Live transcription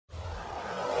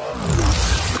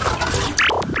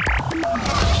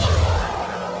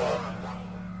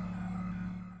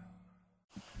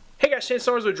guys, Shane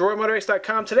Stars with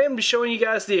DroidMotorX.com. Today I'm going to be showing you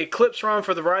guys the Eclipse ROM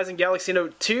for the Verizon Galaxy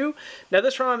Note 2. Now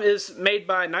this ROM is made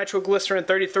by Nitroglycerin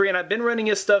 33 and I've been running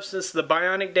his stuff since the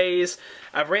Bionic days.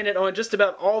 I've ran it on just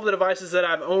about all the devices that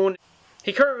I've owned.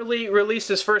 He currently released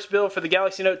his first build for the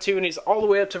Galaxy Note 2 and he's all the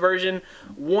way up to version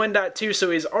 1.2,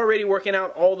 so he's already working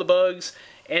out all the bugs.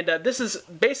 And this is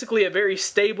basically a very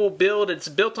stable build. It's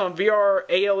built on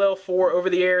VRALL4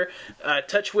 over-the-air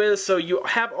TouchWiz, so you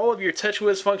have all of your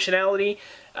TouchWiz functionality.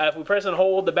 If we press and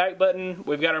hold the back button,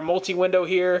 we've got our multi-window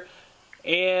here.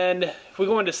 And if we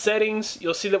go into settings,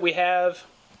 you'll see that we have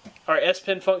our S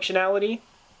Pen functionality,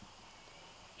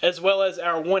 as well as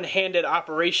our one-handed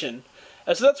operation.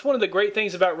 So that's one of the great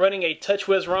things about running a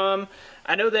TouchWiz ROM.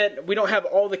 I know that we don't have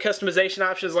all the customization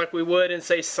options like we would in,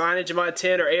 say, Cyanogen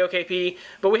 10 or AOKP,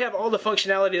 but we have all the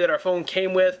functionality that our phone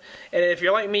came with. And if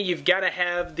you're like me, you've got to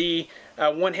have the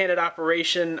one-handed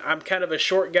operation. I'm kind of a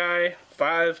short guy,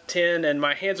 5'10", and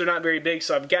my hands are not very big,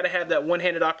 so I've got to have that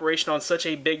one-handed operation on such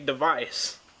a big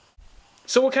device.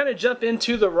 So we'll kind of jump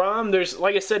into the ROM. There's,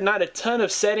 like I said, not a ton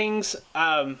of settings.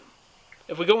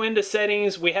 If we go into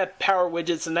settings, we have power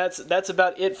widgets, and that's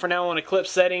about it for now on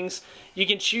Eclipse settings. You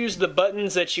can choose the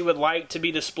buttons that you would like to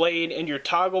be displayed in your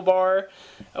toggle bar,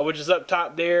 which is up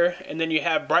top there, and then you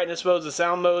have brightness modes and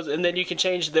sound modes, and then you can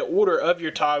change the order of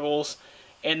your toggles.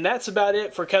 And that's about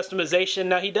it for customization.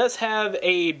 Now he does have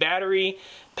a battery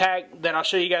pack that I'll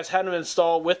show you guys how to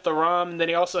install with the ROM, and then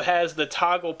he also has the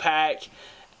toggle pack,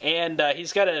 and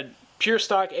he's got a pure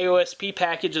stock AOSP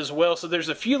package as well, so there's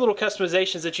a few little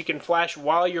customizations that you can flash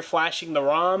while you're flashing the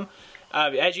ROM.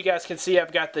 As you guys can see,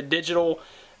 I've got the digital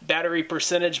battery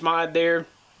percentage mod there,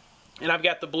 and I've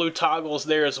got the blue toggles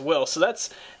there as well. So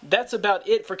that's about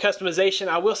it for customization.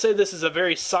 I will say this is a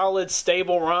very solid,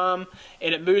 stable ROM,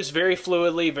 and it moves very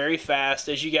fluidly, very fast,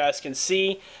 as you guys can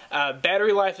see.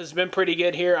 Battery life has been pretty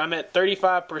good here. I'm at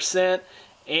 35%.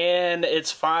 And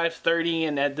it's 5:30,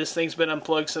 and this thing's been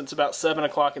unplugged since about 7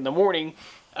 o'clock in the morning.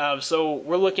 So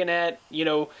we're looking at,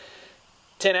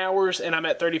 10 hours, and I'm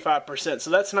at 35%.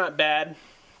 So that's not bad.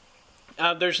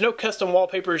 There's no custom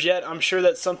wallpapers yet. I'm sure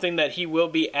that's something that he will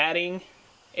be adding.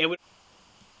 And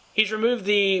he's removed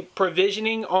the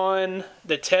provisioning on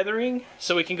the tethering,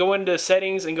 so we can go into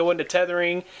settings and go into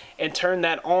tethering and turn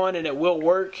that on, and it will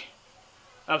work.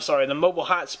 I'm sorry, the mobile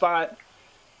hotspot.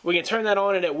 We can turn that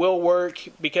on and it will work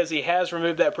because he has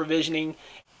removed that provisioning.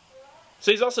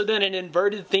 So he's also done an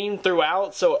inverted theme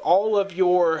throughout, so all of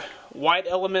your white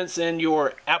elements in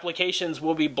your applications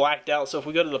will be blacked out. So if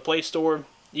we go to the Play Store,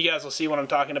 you guys will see what I'm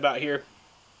talking about here.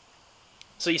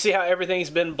 So you see how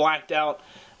everything's been blacked out.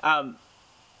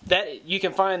 That you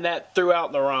can find that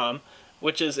throughout the ROM,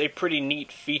 which is a pretty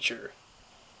neat feature.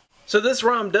 So this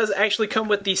ROM does actually come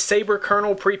with the Sabre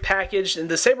kernel pre-packaged, and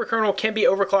the Sabre kernel can be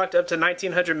overclocked up to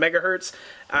 1900 megahertz.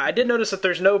 I did notice that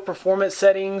there's no performance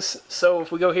settings, so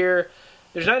if we go here,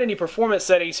 there's not any performance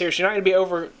settings here, so you're not going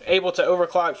to be able to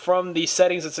overclock from the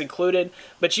settings that's included,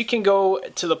 but you can go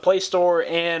to the Play Store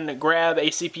and grab a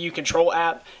CPU control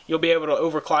app. You'll be able to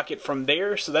overclock it from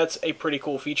there, so that's a pretty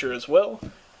cool feature as well.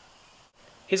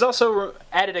 He's also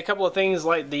added a couple of things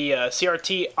like the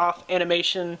CRT off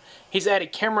animation. He's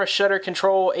added camera shutter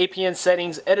control, APN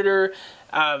settings, editor.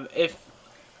 If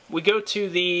we go to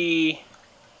the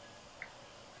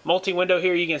multi-window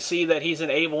here, you can see that he's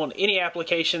enabled any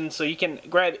application. So you can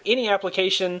grab any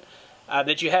application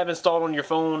that you have installed on your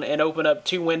phone and open up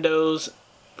 2 windows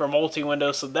for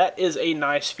multi-window. So that is a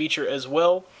nice feature as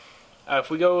well. If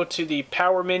we go to the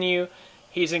power menu,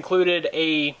 he's included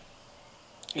a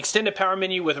extended power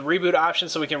menu with reboot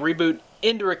options, so we can reboot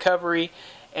into recovery.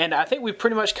 And I think we've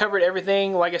pretty much covered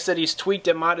everything. Like I said, he's tweaked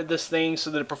and modded this thing so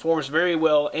that it performs very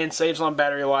well and saves on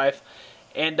battery life.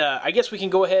 And I guess we can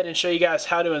go ahead and show you guys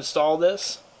how to install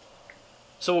this.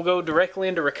 So we'll go directly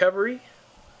into recovery.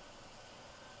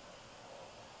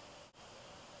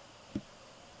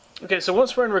 Okay, so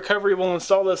once we're in recovery, we'll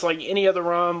install this like any other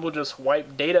ROM. We'll just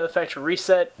wipe data, factory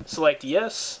reset, select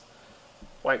yes,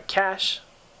 wipe cache,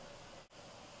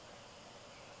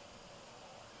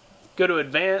 go to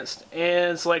advanced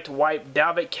and select wipe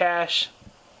Dalvik cache,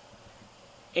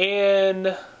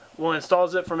 and we'll install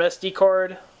zip from SD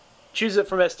card. Choose it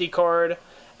from SD card.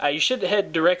 You should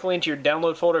head directly into your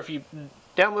download folder. If you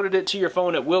downloaded it to your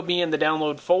phone, it will be in the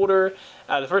download folder.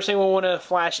 The first thing we'll want to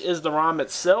flash is the ROM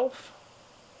itself.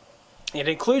 It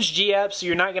includes GApps, so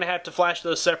you're not going to have to flash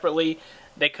those separately.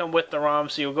 They come with the ROM,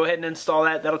 so you'll go ahead and install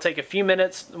that. That'll take a few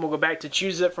minutes, and we'll go back to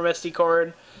choose it from SD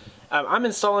card. I'm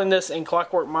installing this in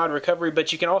Clockwork Mod Recovery,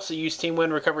 but you can also use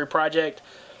TeamWin Recovery Project.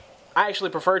 I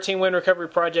actually prefer TeamWin Recovery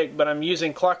Project, but I'm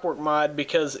using Clockwork Mod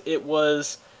because it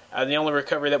was the only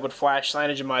recovery that would flash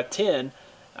Cyanogen 10.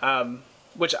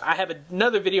 which I have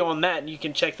another video on that, and you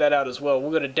can check that out as well.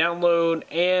 We'll go to download,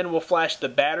 and we'll flash the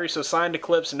battery. So signed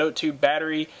Eclipse, Note 2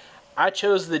 battery. I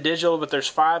chose the digital, but there's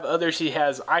 5 others. He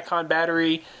has Icon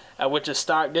battery, which is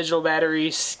stock digital battery,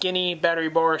 skinny battery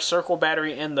bar, circle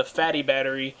battery, and the fatty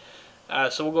battery.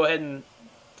 So we'll go ahead and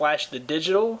flash the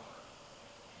digital,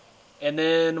 and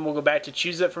then we'll go back to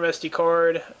choose it from SD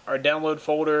card, our download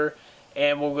folder,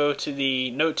 and we'll go to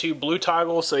the Note 2 blue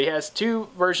toggle. So he has 2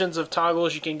 versions of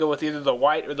toggles. You can go with either the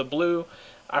white or the blue.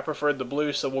 I preferred the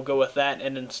blue, so we'll go with that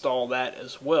and install that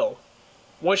as well.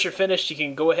 Once you're finished, you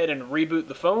can go ahead and reboot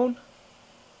the phone.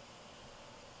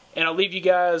 And I'll leave you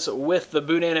guys with the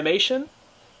boot animation.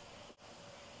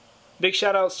 Big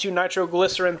shout outs to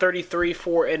Nitroglycerin33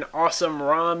 for an awesome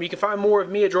ROM. You can find more of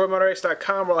me at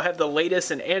DroidModderX.com, where I'll have the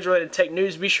latest in Android and tech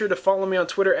news. Be sure to follow me on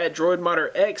Twitter at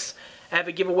DroidModderX. I have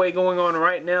a giveaway going on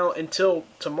right now until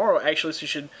tomorrow, actually, so you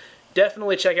should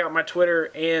definitely check out my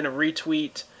Twitter and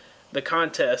retweet the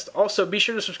contest. Also, be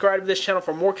sure to subscribe to this channel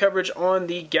for more coverage on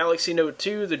the Galaxy Note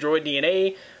 2, the Droid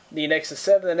DNA, the Nexus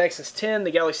 7, the Nexus 10,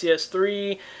 the Galaxy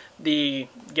S3, the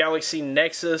Galaxy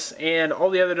Nexus, and all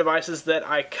the other devices that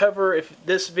I cover. If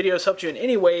this video has helped you in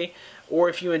any way, or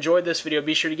if you enjoyed this video,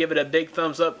 be sure to give it a big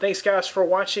thumbs up. Thanks guys for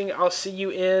watching. I'll see you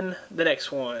in the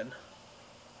next one.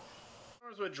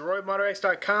 With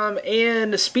DroidModderX.com,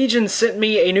 and Spigen sent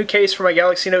me a new case for my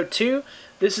Galaxy Note 2.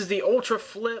 This is the Ultra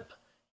Flip